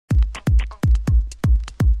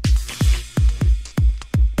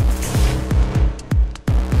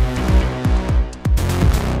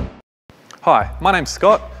Hi, my name's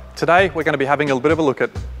Scott. Today we're going to be having a bit of a look at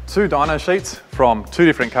two dyno sheets from two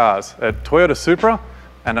different cars, a Toyota Supra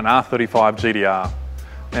and an R35 GTR.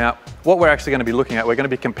 Now, what we're actually going to be looking at, we're going to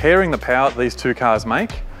be comparing the power that these two cars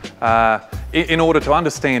make in order to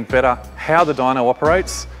understand better how the dyno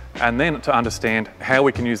operates, and then to understand how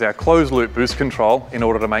we can use our closed loop boost control in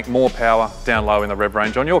order to make more power down low in the rev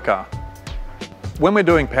range on your car. When we're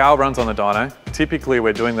doing power runs on the dyno, typically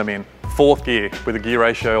we're doing them in fourth gear with a gear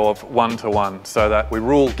ratio of 1:1, so that we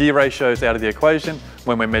rule gear ratios out of the equation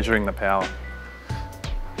when we're measuring the power.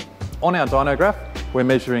 On our dyno graph, we're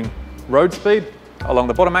measuring road speed along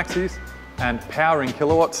the bottom axis and power in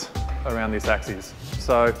kilowatts around this axis.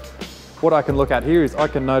 So what I can look at here is I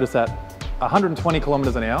can notice that 120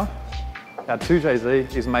 kilometers an hour, our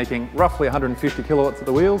 2JZ is making roughly 150 kilowatts at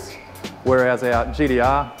the wheels, whereas our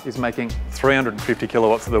GTR is making 350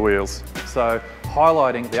 kilowatts at the wheels. So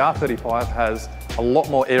highlighting the R35 has a lot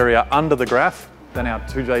more area under the graph than our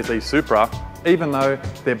 2JZ Supra, even though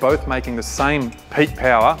they're both making the same peak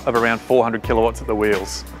power of around 400 kilowatts at the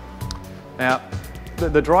wheels. Now,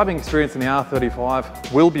 the driving experience in the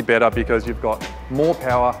R35 will be better because you've got more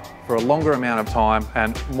power for a longer amount of time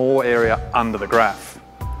and more area under the graph.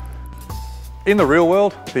 In the real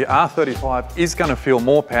world, the R35 is going to feel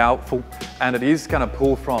more powerful, and it is going to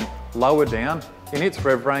pull from lower down in its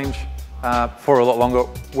rev range for a lot longer,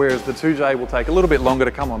 whereas the 2J will take a little bit longer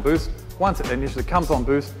to come on boost. Once it initially comes on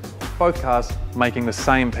boost, both cars making the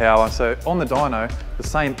same power. So on the dyno, the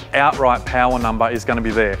same outright power number is going to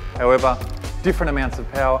be there. However, different amounts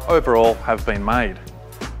of power overall have been made.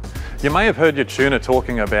 You may have heard your tuner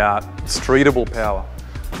talking about streetable power.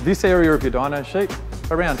 This area of your dyno sheet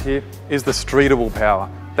around here is the streetable power.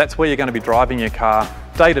 That's where you're going to be driving your car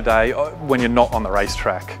day to day when you're not on the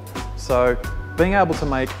racetrack. So being able to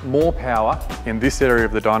make more power in this area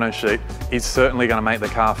of the dyno sheet is certainly going to make the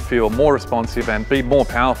car feel more responsive and be more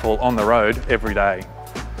powerful on the road every day.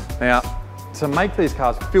 Now, to make these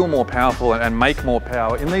cars feel more powerful and make more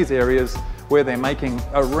power in these areas where they're making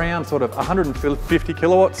around sort of 150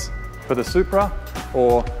 kilowatts for the Supra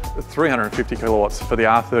or 350 kilowatts for the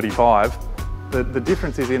R35, the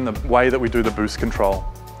difference is in the way that we do the boost control.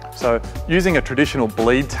 So using a traditional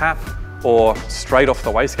bleed tap or straight off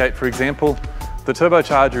the wastegate, for example, the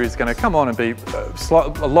turbocharger is going to come on and be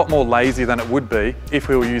a lot more lazy than it would be if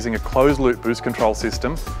we were using a closed loop boost control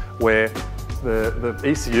system where the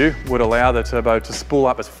ECU would allow the turbo to spool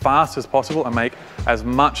up as fast as possible and make as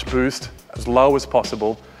much boost as low as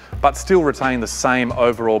possible, but still retain the same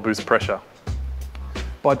overall boost pressure.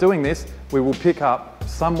 By doing this, we will pick up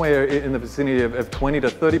somewhere in the vicinity of 20 to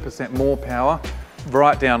 30% more power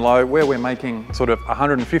right down low. Where we're making sort of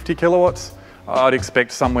 150 kilowatts, I'd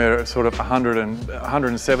expect somewhere sort of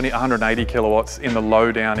 170, 180 kilowatts in the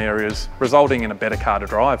low down areas, resulting in a better car to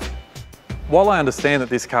drive. While I understand that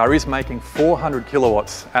this car is making 400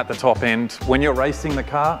 kilowatts at the top end when you're racing the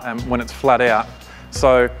car and when it's flat out,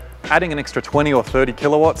 so adding an extra 20 or 30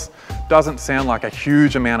 kilowatts doesn't sound like a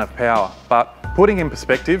huge amount of power, but putting in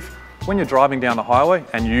perspective, when you're driving down the highway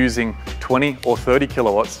and using 20 or 30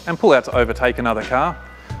 kilowatts and pull out to overtake another car,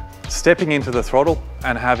 stepping into the throttle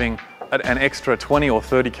and having an extra 20 or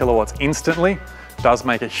 30 kilowatts instantly does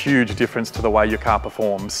make a huge difference to the way your car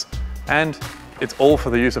performs. And it's all for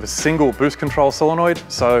the use of a single boost control solenoid,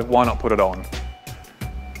 so why not put it on?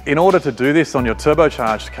 In order to do this on your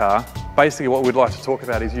turbocharged car, basically what we'd like to talk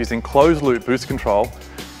about is using closed loop boost control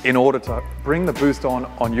in order to bring the boost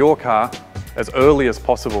on your car as early as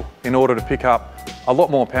possible in order to pick up a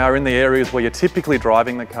lot more power in the areas where you're typically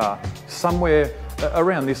driving the car, somewhere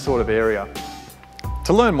around this sort of area.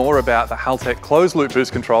 To learn more about the Haltech closed loop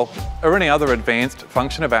boost control or any other advanced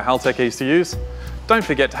function of our Haltech ECUs, don't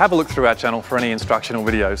forget to have a look through our channel for any instructional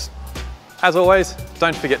videos. As always,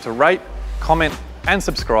 don't forget to rate, comment and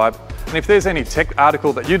subscribe, and if there's any tech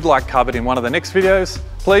article that you'd like covered in one of the next videos,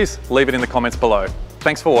 please leave it in the comments below.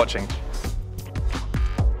 Thanks for watching.